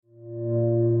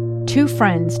Two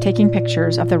friends taking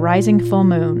pictures of the rising full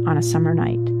moon on a summer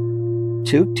night.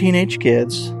 Two teenage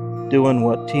kids doing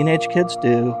what teenage kids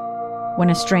do. When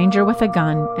a stranger with a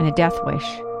gun and a death wish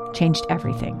changed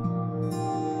everything.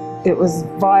 It was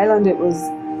violent, it was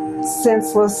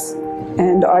senseless,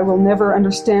 and I will never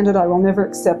understand it, I will never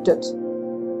accept it.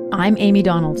 I'm Amy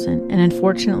Donaldson, and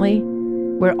unfortunately,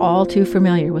 we're all too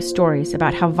familiar with stories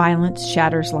about how violence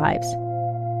shatters lives.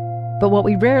 But what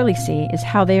we rarely see is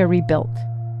how they are rebuilt.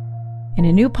 In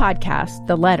a new podcast,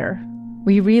 The Letter,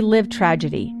 we relive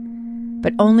tragedy,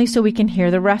 but only so we can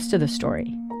hear the rest of the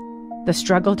story. The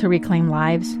struggle to reclaim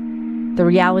lives, the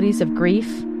realities of grief,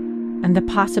 and the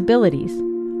possibilities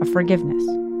of forgiveness.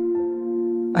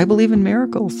 I believe in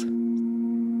miracles.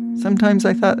 Sometimes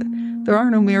I thought, there are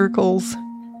no miracles.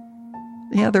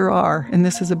 Yeah, there are, and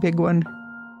this is a big one.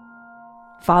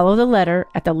 Follow The Letter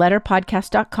at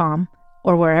theletterpodcast.com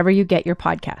or wherever you get your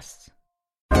podcasts.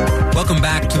 Welcome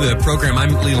back to the program.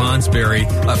 I'm Lee Lonsberry.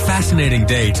 A fascinating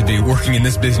day to be working in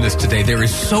this business today. There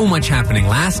is so much happening.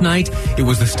 Last night, it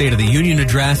was the State of the Union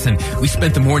address, and we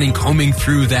spent the morning combing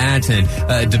through that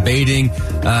and debating,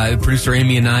 producer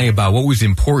Amy and I, about what was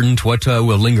important, what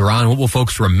will linger on, what will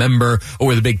folks remember, what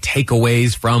were the big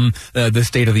takeaways from the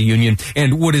State of the Union.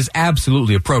 And what is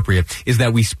absolutely appropriate is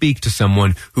that we speak to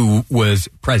someone who was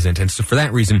present. And so for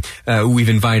that reason, we've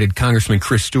invited Congressman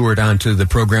Chris Stewart onto the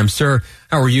program. Sir,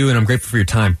 how are you? And I'm grateful for your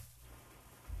time.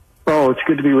 Oh, it's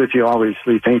good to be with you always,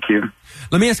 Lee. Thank you.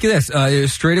 Let me ask you this,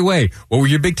 straight away. What were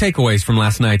your big takeaways from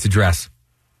last night's address?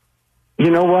 You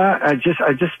know what? I just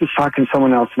was talking to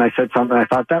someone else and I said something. I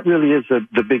thought that really is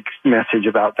the big message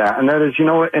about that. And that is, you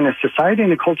know, in a society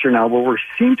and a culture now where we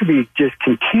seem to be just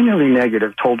continually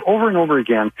negative, told over and over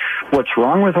again what's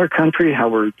wrong with our country, how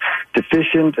we're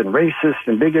deficient and racist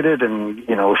and bigoted and,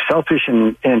 you know, selfish.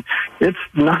 And it's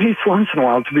nice once in a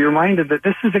while to be reminded that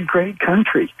this is a great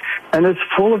country and it's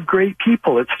full of great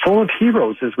people. It's full of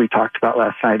heroes, as we talked about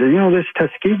last night. You know, this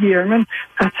Tuskegee Airman,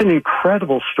 that's an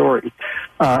incredible story.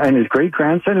 And his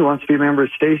great-grandson who wants to be a member of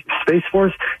Space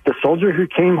Force, the soldier who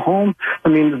came home, I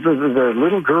mean, the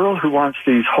little girl who wants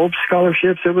these Hope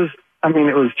scholarships. It was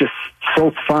just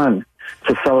so fun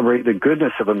to celebrate the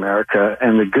goodness of America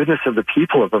and the goodness of the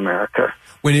people of America.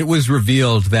 When it was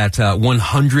revealed that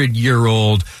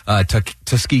 100-year-old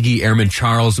Tuskegee Airman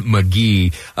Charles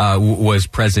McGee was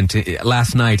present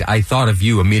last night, I thought of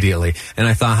you immediately, and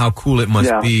I thought how cool it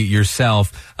must be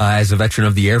yourself as a veteran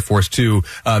of the Air Force to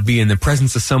be in the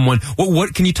presence of someone.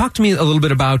 What can you talk to me a little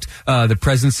bit about the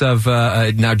presence of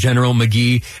now General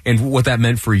McGee and what that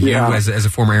meant for you as a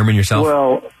former airman yourself?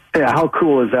 Well, yeah, how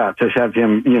cool is that to have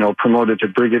him, you know, promoted to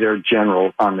Brigadier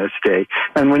General on this day?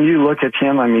 And when you look at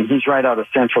him, I mean, he's right out of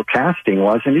Central Casting,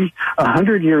 wasn't he?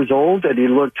 100 years old, and he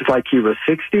looked like he was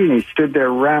 60, and he stood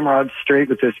there ramrod straight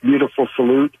with this beautiful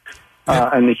salute.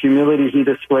 And the humility he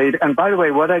displayed. And by the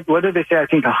way, what did they say? I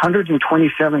think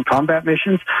 127 combat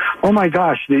missions. Oh my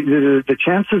gosh, the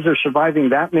chances of surviving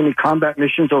that many combat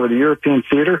missions over the European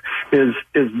theater is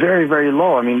very, very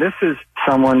low. I mean, this is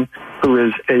someone who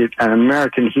is an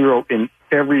American hero in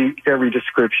every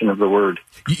description of the word.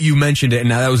 You mentioned it,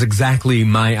 and that was exactly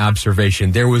my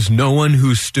observation. There was no one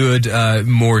who stood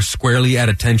more squarely at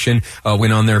attention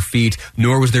when on their feet,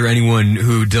 nor was there anyone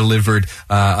who delivered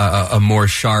a more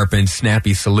sharp and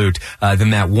snappy salute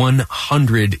than that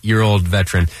 100-year-old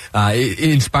veteran.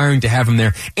 Inspiring to have him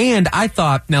there. And I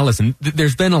thought, now listen,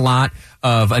 there's been a lot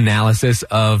of analysis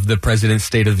of the President's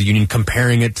State of the Union,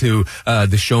 comparing it to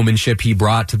the showmanship he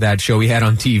brought to that show he had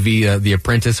on TV, The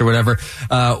Apprentice or whatever.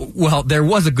 Well, there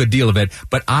was a good deal of it,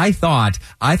 but I thought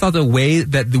the way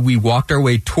that we walked our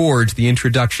way towards the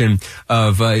introduction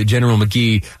of General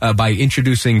McGee by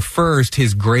introducing first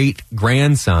his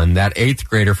great-grandson, that 8th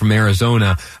grader from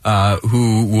Arizona,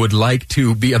 who would like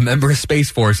to be a member of Space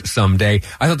Force someday,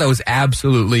 I thought that was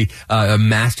absolutely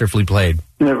masterfully played.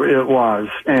 It was.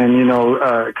 And, you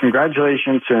know,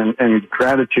 congratulations and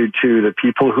gratitude to the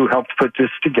people who helped put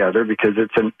this together, because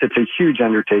it's a huge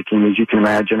undertaking, as you can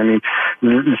imagine. I mean,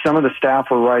 some of the staff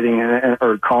were writing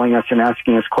or calling us and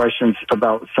asking us questions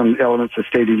about some elements of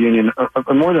State of the Union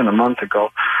more than a month ago.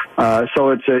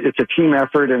 So it's a team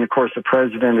effort, and of course the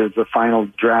president is the final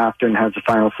draft and has the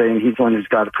final say, and he's the one who's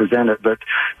got to present it. But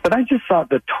I just thought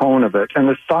the tone of it and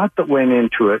the thought that went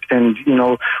into it, and, you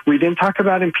know, we didn't talk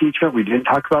about impeachment, we didn't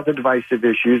talk about the divisive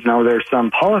issues. Now, there's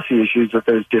some policy issues that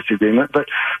there's disagreement, but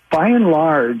by and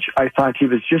large, I thought he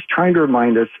was just trying to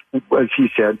remind us, as he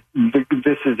said,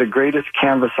 this is the greatest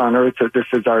canvas on earth, that this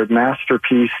is our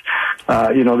masterpiece.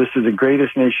 You know, this is the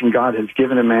greatest nation God has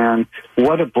given a man.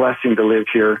 What a blessing to live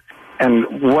here.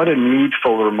 And what a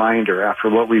needful reminder after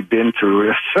what we've been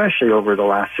through, especially over the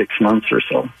last 6 months or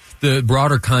so. The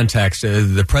broader context,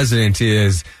 the president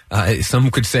is,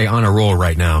 some could say, on a roll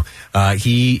right now.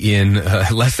 He, in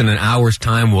less than an hour's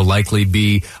time, will likely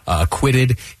be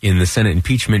acquitted in the Senate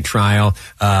impeachment trial.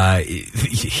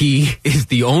 He is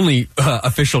the only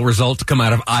official result to come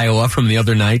out of Iowa from the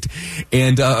other night.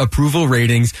 And approval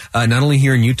ratings, not only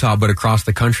here in Utah, but across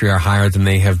the country, are higher than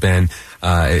they have been for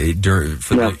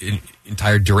the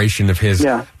entire duration of his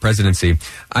presidency.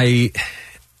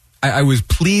 I was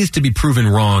pleased to be proven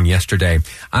wrong yesterday.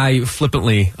 I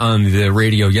flippantly on the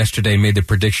radio yesterday made the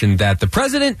prediction that the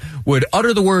president would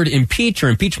utter the word impeach or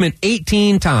impeachment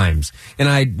 18 times. And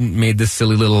I made this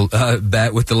silly little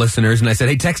bet with the listeners, and I said,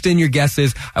 hey, text in your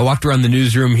guesses. I walked around the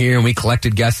newsroom here and we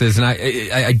collected guesses, and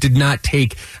I did not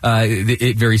take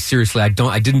it very seriously. I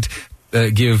didn't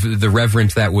give the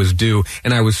reverence that was due.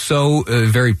 And I was so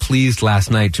very pleased last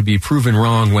night to be proven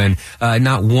wrong when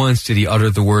not once did he utter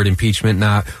the word impeachment,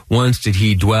 not once did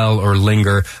he dwell or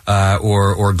linger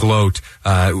or gloat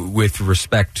with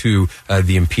respect to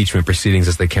the impeachment proceedings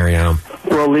as they carry on.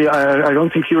 Well, Lee, I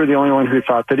don't think you were the only one who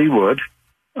thought that he would.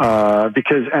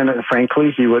 Because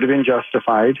frankly, he would have been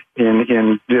justified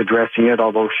in addressing it,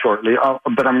 although shortly.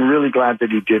 But I'm really glad that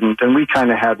he didn't. And we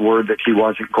kind of had word that he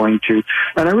wasn't going to.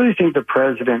 And I really think the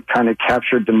president kind of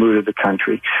captured the mood of the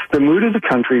country. The mood of the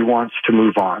country wants to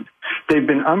move on. They've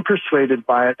been unpersuaded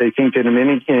by it. They think that in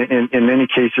many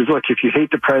cases, look, if you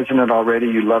hate the president already,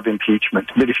 you love impeachment.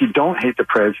 But if you don't hate the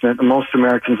president, most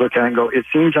Americans look at it and go, it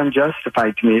seems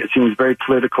unjustified to me. It seems very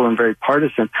political and very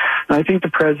partisan. And I think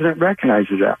the president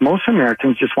recognizes that. Most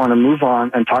Americans just want to move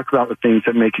on and talk about the things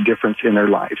that make a difference in their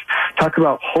lives. Talk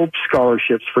about hope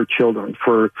scholarships for children,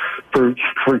 for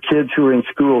kids who are in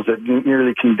schools that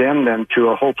nearly condemn them to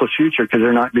a hopeless future because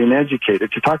they're not being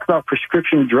educated. To talk about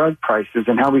prescription drug prices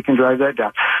and how we can drive that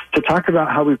down. To talk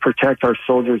about how we protect our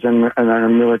soldiers and our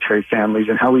military families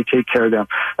and how we take care of them.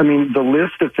 I mean, the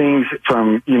list of things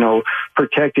from,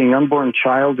 protecting unborn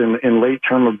child in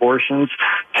late-term abortions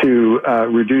to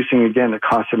reducing, again, the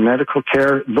cost of medical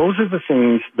care. Those are the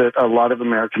things that a lot of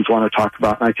Americans want to talk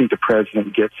about, and I think the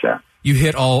president gets that. You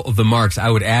hit all of the marks. I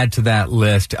would add to that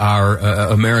list our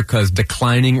America's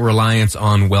declining reliance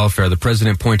on welfare. The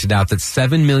president pointed out that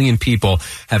 7 million people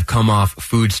have come off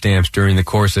food stamps during the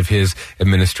course of his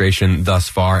administration thus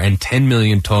far, and 10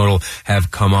 million total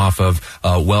have come off of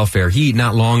welfare. He,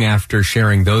 not long after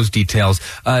sharing those details,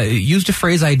 used a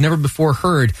phrase I had never before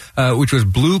heard, which was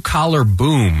blue-collar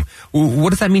boom. What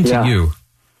does that mean to you?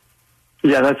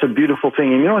 Yeah, that's a beautiful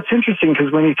thing. And it's interesting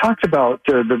because when he talked about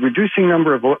the reducing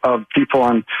number of people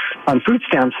on food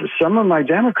stamps, some of my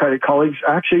Democratic colleagues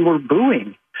actually were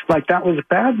booing. Like that was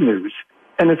bad news.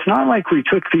 And it's not like we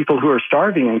took people who are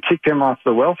starving and kicked them off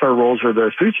the welfare rolls or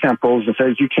the food stamp rolls and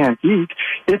said, you can't eat.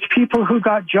 It's people who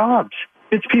got jobs.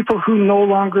 It's people who no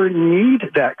longer need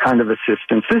that kind of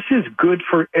assistance. This is good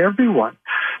for everyone.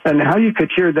 And how you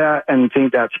could hear that and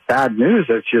think that's bad news,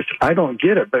 that's just, I don't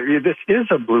get it. But this is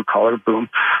a blue-collar boom.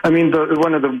 I mean,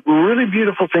 one of the really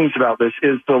beautiful things about this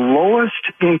is the lowest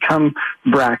income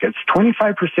brackets,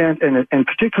 25% and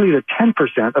particularly the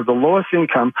 10% of the lowest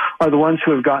income are the ones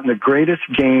who have gotten the greatest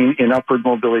gain in upward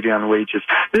mobility on wages.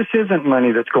 This isn't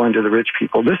money that's going to the rich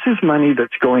people. This is money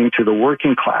that's going to the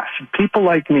working class. People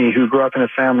like me who grew up in a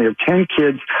family of 10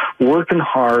 kids working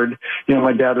hard.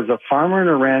 My dad was a farmer and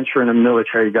a rancher and a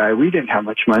military guy. We didn't have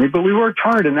much money, but we worked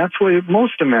hard, and that's what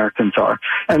most Americans are.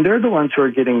 And they're the ones who are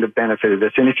getting the benefit of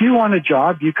this. And if you want a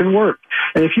job, you can work.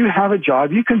 And if you have a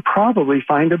job, you can probably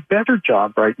find a better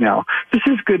job right now. This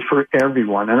is good for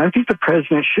everyone. And I think the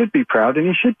president should be proud, and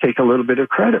he should take a little bit of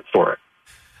credit for it.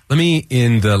 Let me,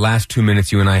 in the last 2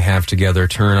 minutes you and I have together,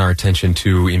 turn our attention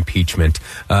to impeachment.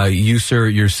 You, sir,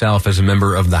 yourself, as a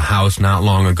member of the House not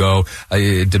long ago,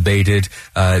 debated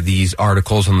these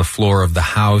articles on the floor of the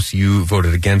House. You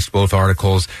voted against both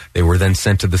articles. They were then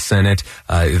sent to the Senate.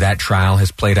 That trial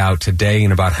has played out today.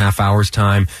 In about half hour's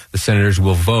time, the senators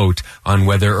will vote on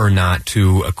whether or not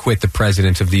to acquit the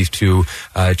president of these two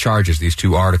charges, these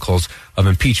two articles of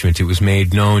impeachment. It was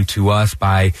made known to us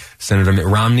by Senator Mitt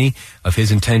Romney of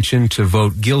his intention to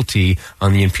vote guilty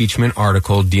on the impeachment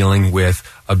article dealing with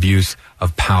abuse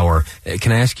of power.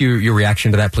 Can I ask you your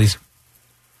reaction to that, please?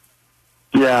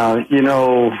 Yeah,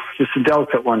 it's a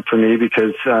delicate one for me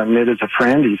because Mitt is a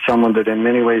friend. He's someone that in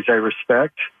many ways I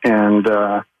respect, and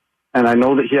I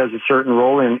know that he has a certain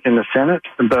role in the Senate,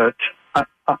 but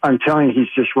I'm telling you,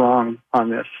 he's just wrong on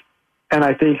this. And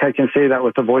I think I can say that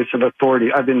with the voice of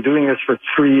authority. I've been doing this for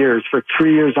 3 years. For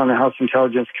 3 years on the House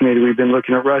Intelligence Committee, we've been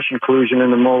looking at Russian collusion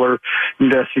in the Mueller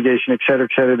investigation, et cetera,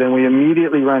 et cetera. Then we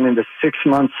immediately run into 6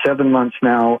 months, 7 months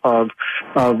now of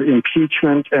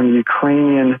impeachment and the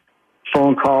Ukrainian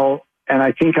phone call. And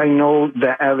I think I know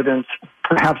the evidence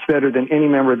perhaps better than any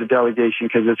member of the delegation,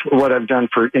 because it's what I've done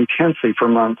intensely for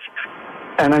months.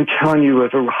 And I'm telling you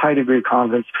with a high degree of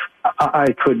confidence, I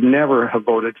could never have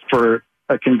voted for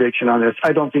a conviction on this.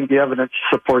 I don't think the evidence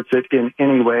supports it in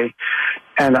any way.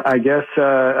 And I guess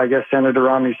Senator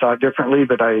Romney saw it differently,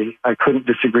 but I couldn't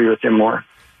disagree with him more.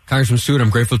 Congressman Stewart, I'm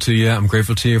grateful to you. I'm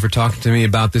grateful to you for talking to me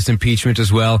about this impeachment,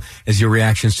 as well as your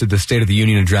reactions to the State of the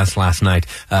Union address last night.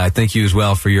 Thank you as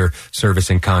well for your service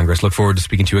in Congress. Look forward to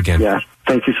speaking to you again. Yeah,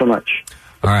 thank you so much.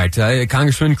 All right,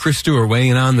 Congressman Chris Stewart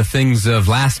weighing in on the things of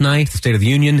last night, the State of the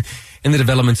Union, and the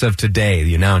developments of today,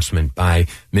 the announcement by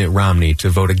Mitt Romney to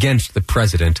vote against the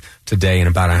president today in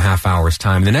about a half hour's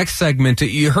time. The next segment,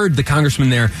 you heard the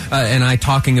congressman there and I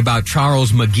talking about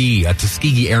Charles McGee, a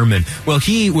Tuskegee Airman. Well,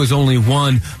 he was only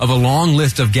one of a long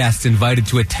list of guests invited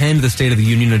to attend the State of the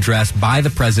Union address by the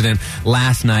president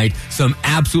last night. Some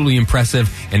absolutely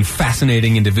impressive and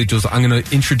fascinating individuals. I'm going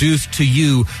to introduce to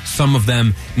you some of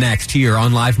them next here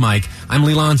on Live Mike. I'm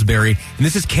Lee Lonsberry, and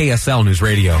this is KSL News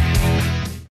Radio.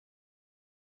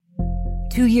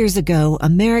 2 years ago,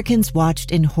 Americans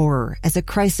watched in horror as a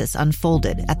crisis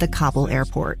unfolded at the Kabul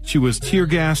airport. She was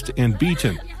tear-gassed and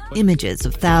beaten. Images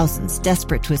of thousands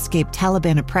desperate to escape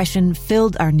Taliban oppression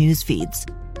filled our news feeds.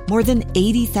 More than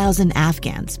 80,000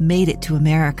 Afghans made it to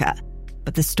America.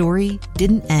 But the story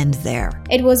didn't end there.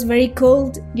 It was very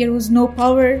cold. There was no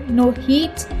power, no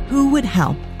heat. Who would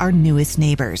help our newest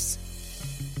neighbors?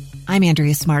 I'm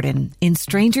Andrea Smartin. In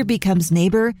Stranger Becomes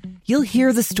Neighbor, you'll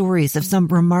hear the stories of some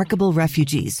remarkable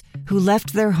refugees who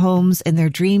left their homes and their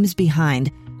dreams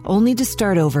behind, only to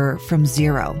start over from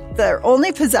zero. Their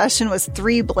only possession was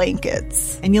 3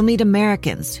 blankets. And you'll meet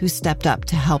Americans who stepped up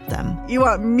to help them. You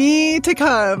want me to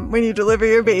come when you deliver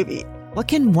your baby. What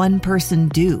can one person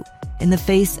do in the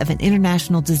face of an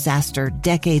international disaster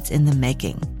decades in the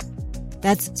making?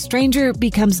 That's Stranger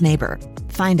Becomes Neighbor.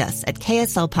 Find us at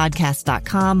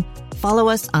kslpodcast.com. Follow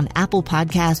us on Apple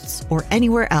Podcasts or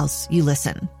anywhere else you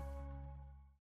listen.